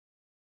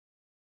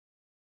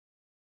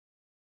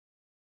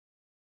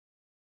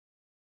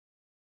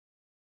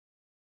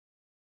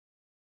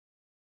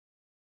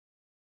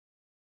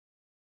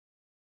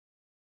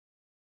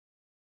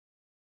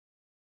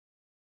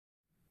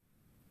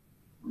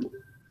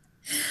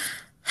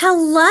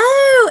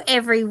Hello,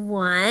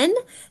 everyone.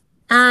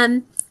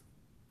 Um,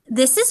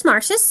 this is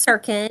Marcia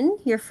Sirkin,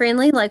 your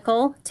friendly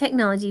local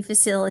technology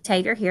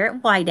facilitator here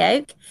at White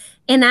Oak.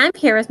 And I'm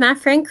here with my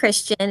friend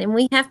Christian, and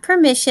we have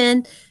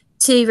permission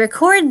to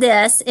record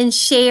this and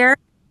share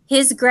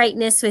his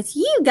greatness with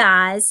you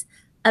guys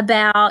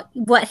about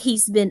what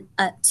he's been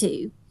up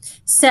to.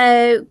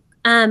 So,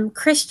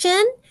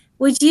 Christian,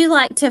 would you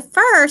like to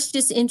first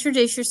just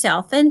introduce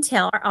yourself and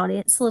tell our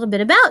audience a little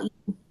bit about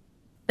you?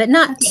 But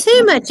not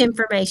too much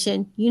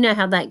information. You know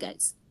how that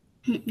goes.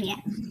 Yeah.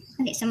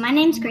 Okay, so my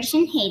name's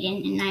Christian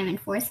Hayden, and I'm in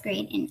 4th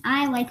grade, and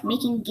I like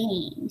making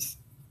games.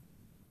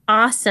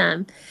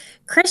 Awesome.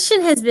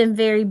 Christian has been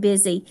very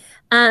busy.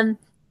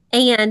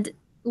 And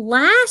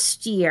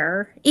last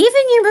year,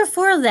 even year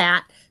before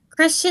that,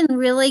 Christian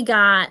really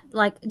got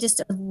like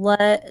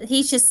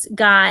he's just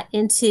got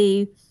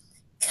into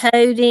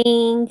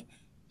coding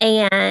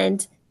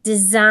and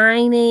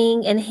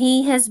designing, and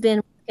he has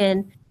been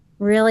working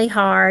really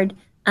hard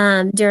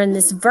during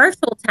this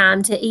virtual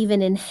time to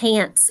even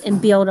enhance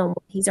and build on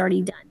what he's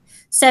already done.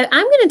 So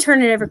I'm going to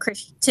turn it over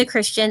to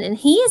Christian, and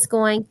he is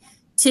going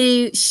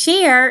to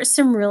share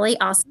some really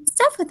awesome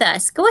stuff with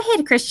us. Go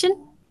ahead,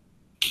 Christian.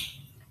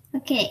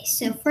 Okay,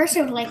 so first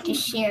I would like to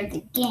share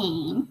the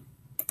game.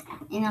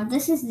 And now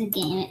this is the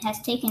game. It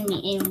has taken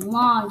me a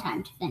long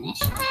time to finish.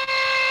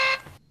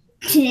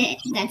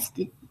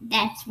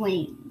 That's what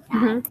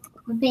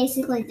But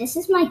basically, this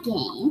is my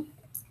game.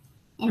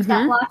 And it's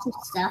got lots of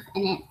stuff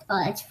in it.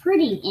 It's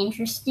pretty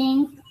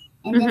interesting.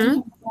 And then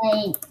you can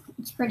play.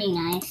 It's pretty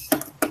nice.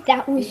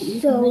 That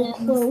was so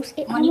close.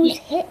 It almost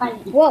hit me.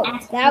 Whoa,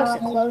 that was a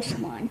close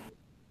one.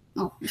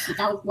 Oh, you see,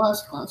 that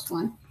was a close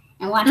one.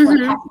 And watch what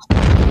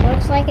happens.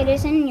 Looks like it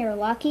isn't your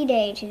lucky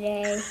day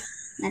today.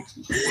 That's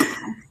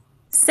bad.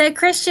 So,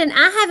 Christian,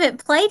 I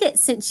haven't played it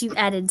since you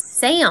added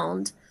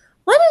sound.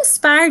 What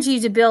inspired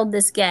you to build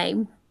this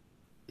game?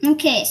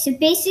 Okay, so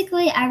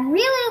basically, I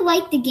really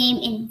like the game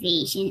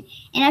Invasion,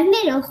 and I've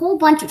made a whole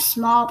bunch of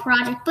small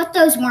projects, but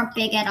those weren't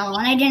big at all,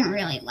 and I didn't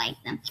really like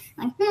them.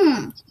 Like,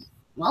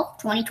 well,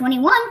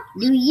 2021,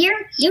 new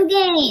year, new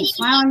games.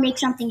 Why don't I make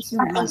something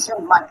similar? So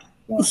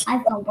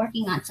I've been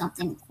working on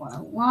something for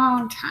a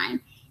long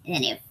time, and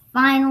then it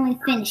finally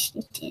finished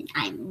it, and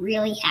I'm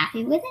really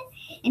happy with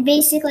it. And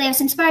basically, I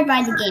was inspired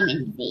by the game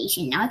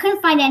Invasion. Now, I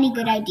couldn't find any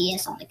good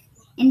ideas, so like,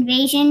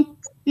 Invasion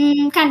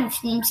kind of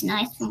seems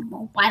nice.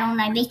 Well, why don't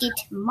I make it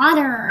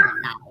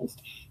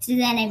modernized? So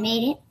then I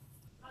made it,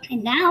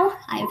 and now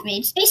I've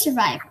made Space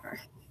Survivor.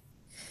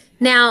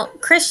 Now,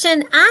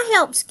 Christian, I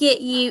helped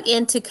get you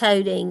into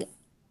coding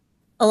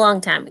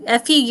a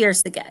few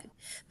years ago,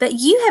 but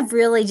you have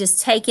really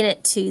just taken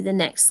it to the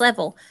next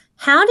level.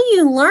 How do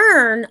you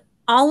learn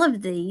all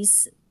of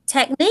these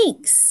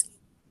techniques?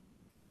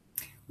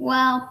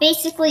 Well,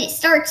 basically, it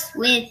starts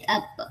with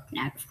a book.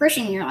 Now,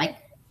 Christian, you're like,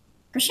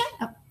 Christian,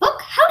 a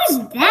book? How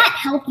does that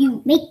help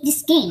you make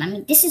this game? I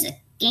mean, this is a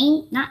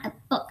game, not a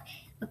book.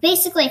 But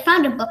basically, I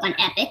found a book on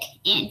Epic,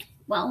 and,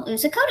 well, it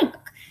was a coding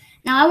book.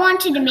 Now,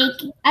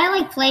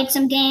 I played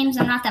some games.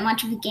 I'm not that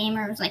much of a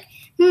gamer. I was like,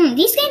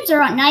 these games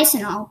are nice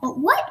and all, but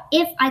what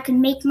if I could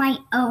make my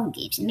own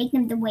games and make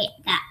them the way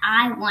that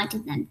I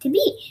wanted them to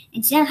be,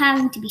 instead of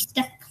having to be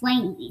stuck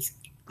playing these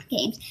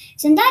games?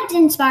 So that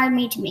inspired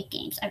me to make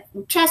games. I've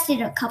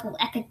tested a couple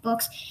Epic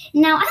books.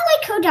 Now, I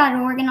like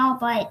code.org and all,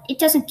 but it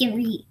doesn't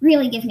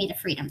really give me the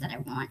freedom that I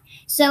want.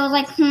 So I was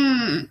like,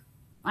 why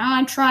don't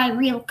I try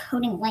real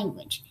coding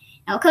language?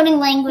 Now, coding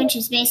language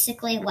is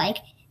basically like,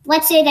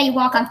 let's say that you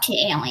walk up to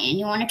an alien and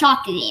you want to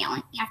talk to the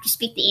alien. You have to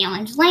speak the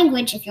alien's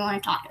language if you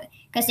want to talk to it,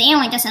 because the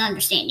alien doesn't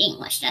understand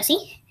English, does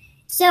he?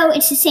 So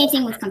it's the same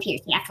thing with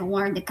computers. You have to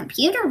learn the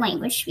computer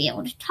language to be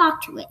able to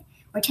talk to it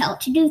or tell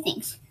it to do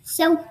things.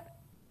 So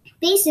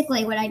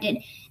basically what I did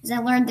is I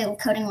learned the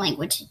coding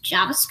language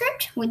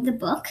JavaScript with the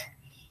book.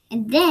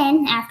 And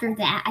then after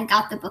that, I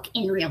got the book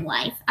in real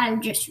life. I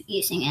was just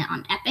using it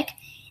on Epic.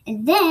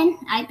 And then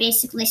I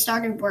basically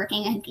started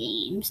working on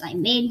games.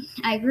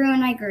 I grew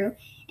and I grew.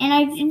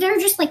 And they were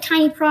just like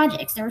tiny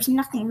projects. There was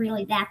nothing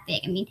really that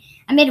big. I mean,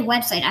 I made a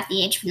website at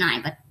the age of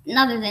 9, but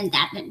other than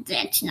that,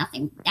 that's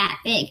nothing that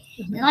big.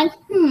 And like,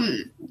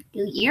 new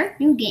year,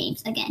 new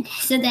games again.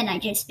 So then I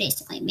just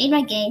basically made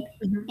my game,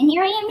 and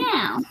here I am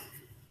now.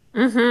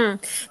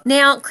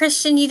 Now,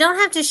 Christian, you don't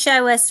have to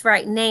show us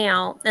right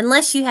now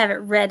unless you have it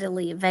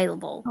readily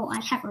available. Oh, I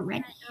have it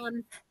ready.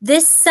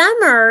 This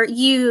summer,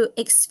 you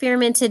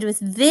experimented with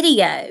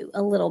video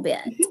a little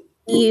bit.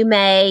 You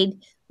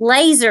made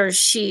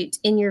lasers shoot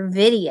in your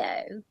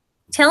video.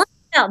 Tell us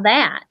about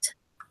that.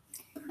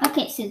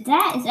 Okay, so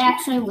that is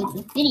actually with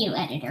the video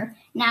editor.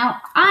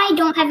 Now, I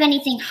don't have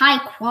anything high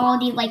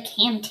quality like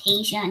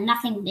Camtasia,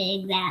 nothing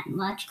big that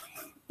much,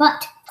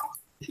 but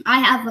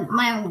I have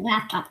my own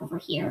laptop over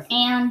here,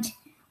 and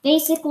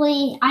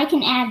basically I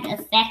can add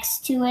effects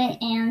to it,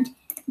 and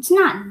it's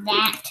not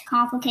that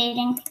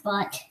complicating,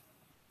 but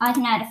I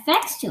can add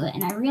effects to it,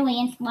 and I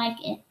really like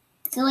it.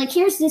 So like,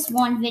 here's this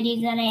one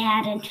video that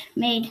I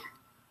made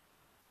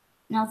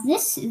Now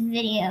this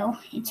video,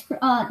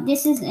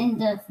 this is in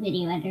the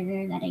video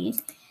editor that I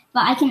use,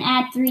 but I can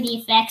add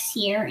 3D effects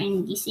here,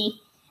 and you see,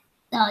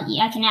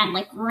 I can add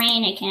like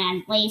rain, I can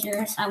add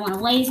lasers. I want a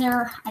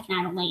laser, I can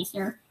add a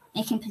laser.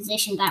 I can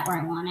position that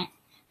where I want it.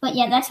 But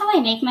yeah, that's how I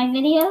make my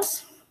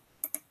videos.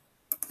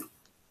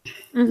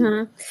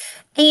 And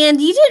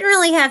you didn't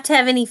really have to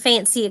have any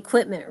fancy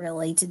equipment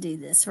really to do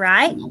this,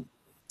 right?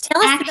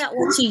 Tell us about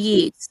what you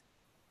use.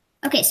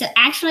 Okay, so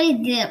actually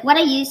what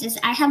I use is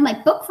I have my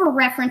book for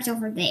reference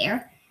over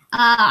there.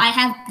 I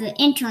have the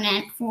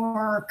internet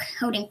for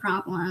coding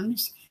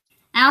problems.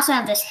 I also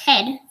have this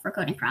head for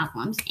coding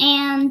problems.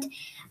 And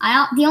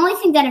the only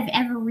thing that I've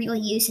ever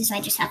really used is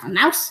I just have a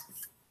mouse.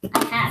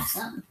 I have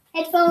some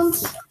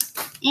headphones.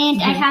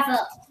 And I have a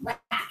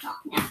laptop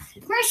now.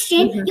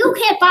 Christian, you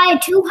can't buy a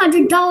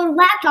 $200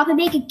 laptop and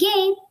make a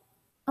game.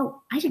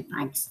 Oh, I didn't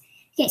buy this.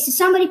 Okay, so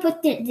somebody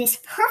put this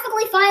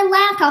perfectly fine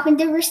laptop in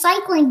the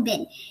recycling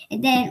bin.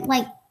 And then,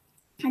 like,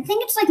 I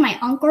think it's like my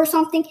uncle or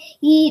something.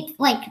 He,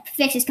 like,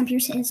 fixed his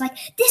computer and is like,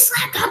 this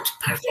laptop's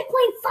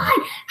perfectly fine.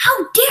 How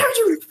dare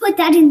you put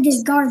that in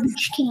the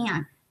garbage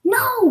can?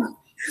 No.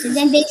 So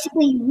then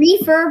basically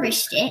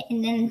refurbished it.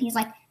 And then he's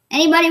like,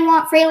 anybody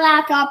want free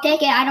laptop?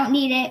 Take it. I don't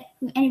need it.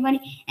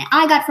 Anybody? And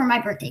I got it for my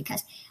birthday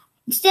because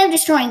instead of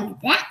destroying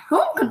that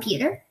home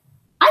computer,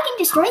 I can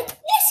destroy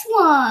this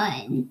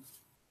one.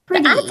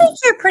 I think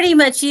you're pretty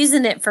much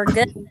using it for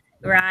good,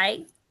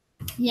 right?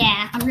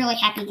 Yeah, I'm really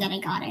happy that I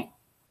got it.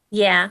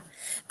 Yeah.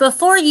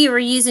 Before you were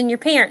using your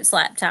parents'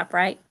 laptop,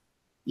 right?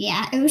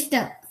 Yeah, it was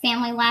the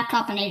family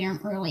laptop, and I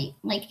didn't really,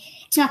 like,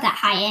 it's not that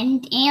high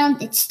end, and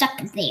it's stuck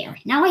there.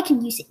 Now I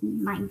can use it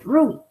in my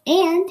room,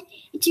 and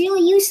it's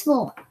really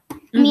useful.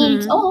 I mean,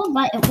 it's old,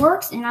 but it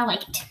works, and I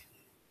like it.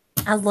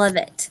 I love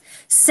it.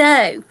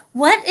 So,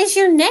 what is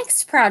your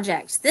next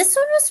project? This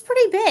one was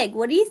pretty big.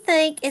 What do you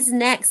think is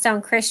next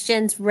on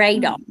Christian's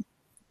radar?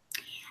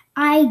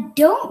 I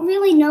don't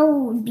really know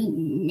what would be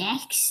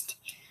next.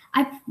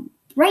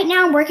 Right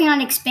now I'm working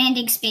on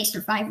expanding Space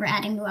Survivor,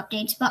 adding new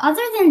updates. But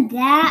other than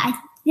that, I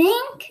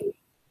think...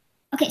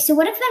 Okay, so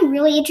what I've been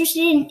really interested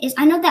in is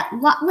I know that,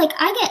 like,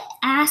 I get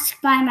asked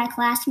by my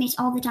classmates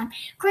all the time,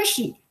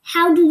 Christian,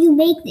 how do you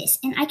make this?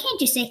 And I can't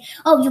just say,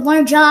 oh, you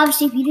learn Java,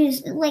 see if you do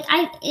this. Like,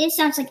 it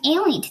sounds like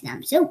alien to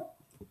them. So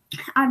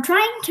I'm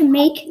trying to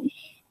make...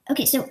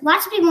 Okay, so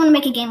lots of people want to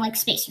make a game like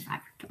Space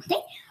Survivor, don't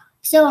they?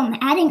 So I'm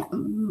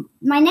adding...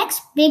 My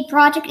next big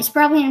project is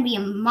probably going to be a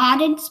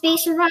modded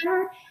Space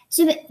Survivor.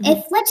 So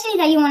if, let's say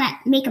that you want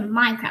to make a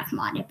Minecraft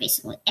mod, it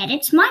basically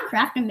edits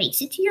Minecraft and makes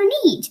it to your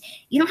needs.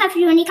 You don't have to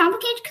do any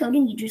complicated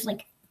coding. You just,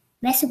 like,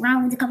 mess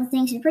around with a couple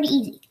things. It's pretty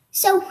easy.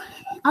 So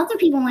other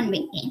people want to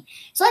make a game.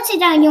 So let's say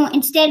that you want,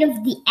 instead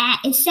of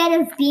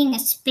being a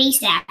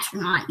space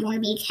astronaut, you want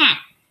to be a cat.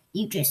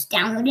 You just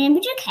download an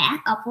image of a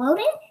cat, upload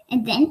it,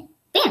 and then,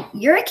 bam,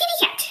 you're a kitty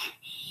cat.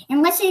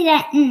 And let's say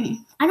that,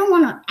 I don't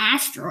want an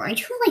asteroid.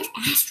 Who likes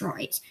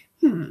asteroids?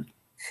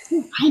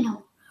 I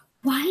know.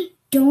 Why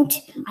don't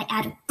I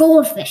add a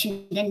goldfish?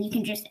 And then you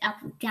can just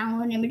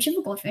download an image of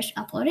a goldfish,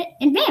 upload it,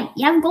 and bam,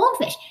 you have a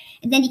goldfish.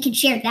 And then you can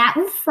share that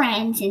with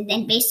friends. And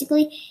then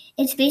basically,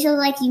 it's basically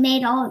like you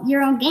made all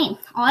your own game.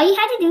 All you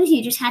had to do is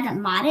you just had to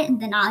mod it, and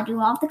then I'll do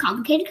all of the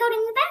complicated coding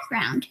in the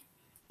background.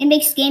 It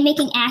makes game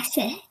making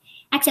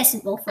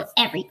accessible for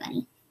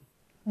everybody.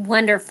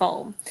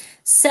 Wonderful.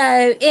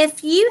 So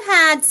if you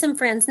had some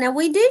friends, now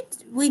we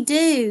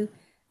do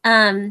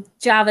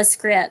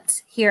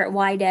JavaScript here at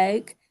White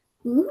Oak.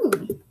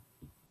 Ooh.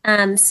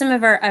 Some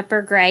of our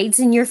upper grades,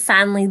 and you're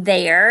finally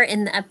there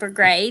in the upper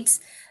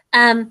grades.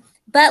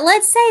 But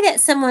let's say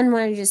that someone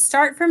wanted to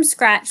start from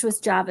scratch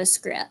with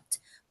JavaScript.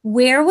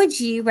 Where would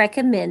you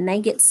recommend they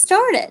get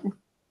started?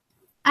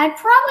 I'd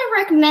probably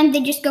recommend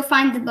they just go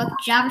find the book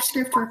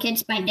JavaScript for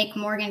Kids by Nick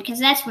Morgan, because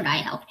that's what I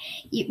help.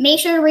 You make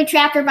sure to read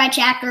chapter by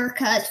chapter,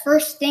 because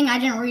first thing I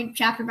didn't read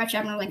chapter by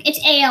chapter. I'm like, it's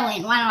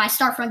ALN. Why don't I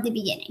start from the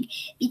beginning?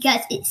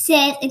 Because it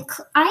says,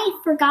 I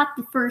forgot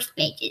the first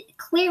page. It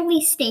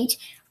clearly states,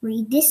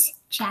 read this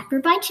chapter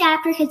by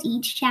chapter, because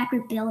each chapter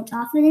builds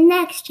off of the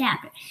next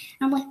chapter.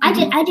 And I'm like,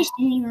 I just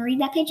didn't even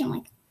read that page. I'm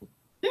like,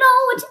 no,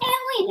 it's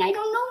alien. I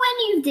don't know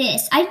any of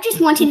this. I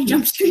just wanted to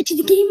jump straight to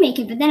the game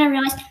making, but then I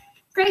realized,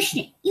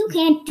 Christian, you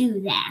can't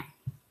do that.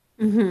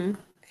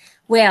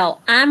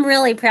 Well, I'm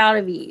really proud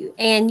of you,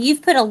 and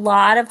you've put a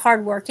lot of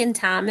hard work and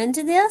time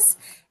into this,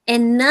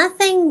 and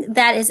nothing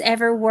that is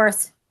ever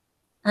worth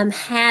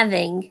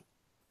having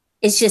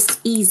is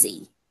just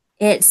easy.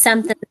 It's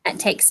something that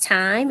takes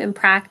time and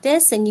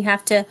practice, and you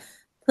have to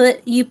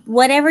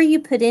whatever you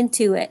put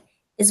into it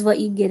is what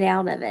you get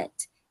out of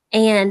it.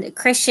 And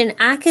Christian,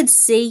 I could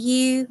see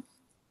you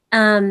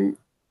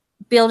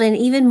building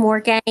even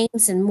more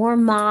games and more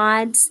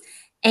mods.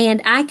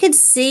 And I could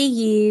see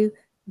you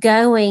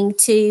going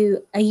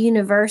to a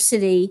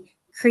university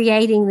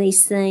creating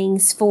these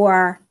things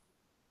for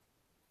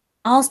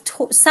all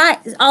sorts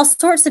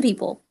of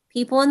people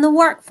in the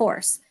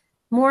workforce,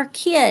 more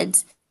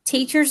kids,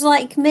 teachers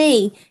like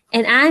me.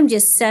 And I'm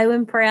just so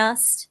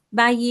impressed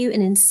by you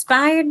and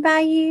inspired by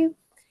you.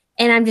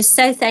 And I'm just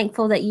so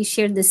thankful that you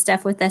shared this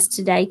stuff with us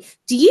today.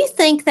 Do you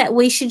think that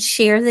we should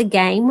share the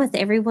game with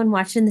everyone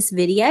watching this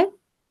video?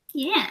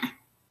 Yeah.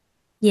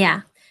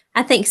 Yeah,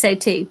 I think so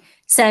too.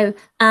 So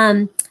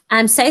I'm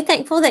so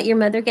thankful that your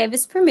mother gave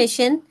us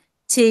permission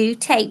to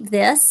tape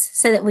this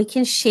so that we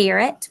can share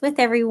it with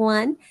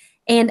everyone.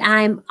 And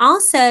I'm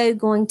also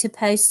going to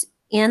post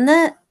in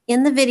the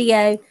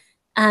video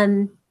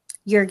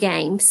your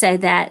game so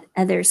that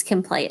others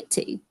can play it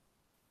too.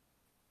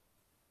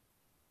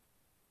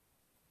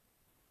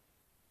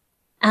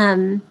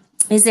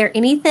 Is there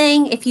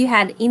anything, if you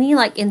had any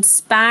like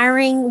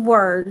inspiring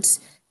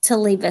words to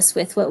leave us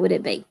with, what would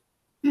it be?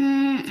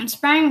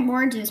 Inspiring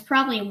words is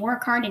probably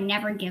work hard and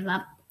never give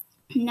up.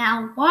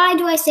 Now, why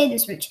do I say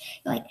this, Rich?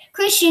 You're like,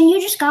 Christian, you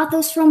just got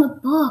those from a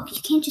book.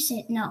 You can't just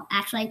say, no,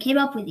 actually, I came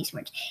up with these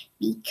words.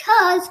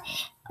 Because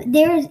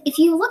if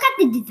you look at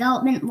the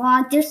development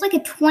log, there's like a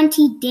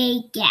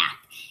 20-day gap.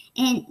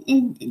 And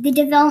in the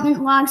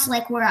development logs,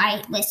 like where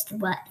I list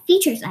what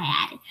features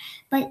I added.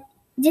 But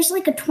there's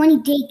like a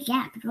 20-day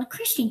gap. You're like,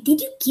 Christian,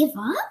 did you give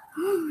up?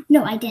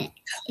 No, I didn't.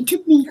 It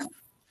took me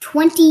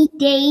 20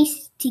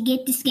 days to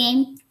get this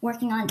game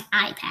working on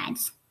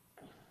iPads.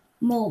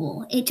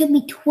 Mobile. It took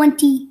me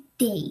 20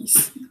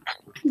 days.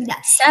 It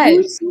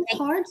was so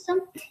hard. Some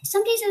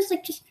days I was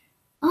like, just,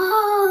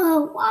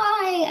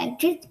 why?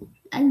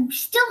 I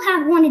still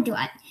have want to do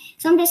it.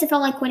 Some days I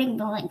felt like quitting,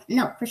 but like,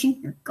 no, Christian,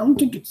 you're going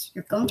to do this.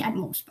 You're going to add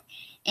mobile.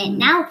 And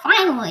now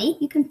finally,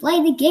 you can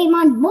play the game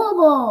on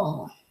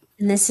mobile.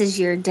 And this is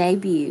your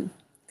debut.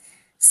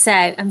 So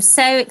I'm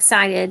so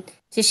excited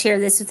to share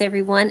this with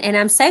everyone. And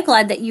I'm so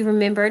glad that you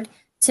remembered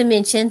to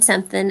mention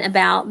something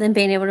about them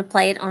being able to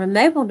play it on a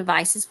mobile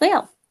device as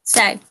well.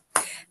 So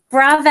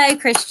bravo,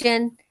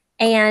 Christian.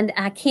 And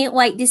I can't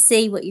wait to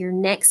see what your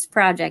next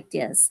project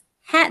is.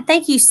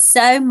 Thank you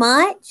so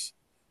much.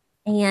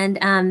 And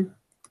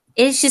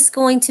it's just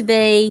going to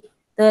be,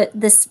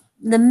 the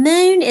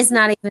moon is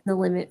not even the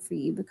limit for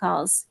you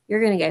because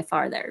you're going to go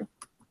farther.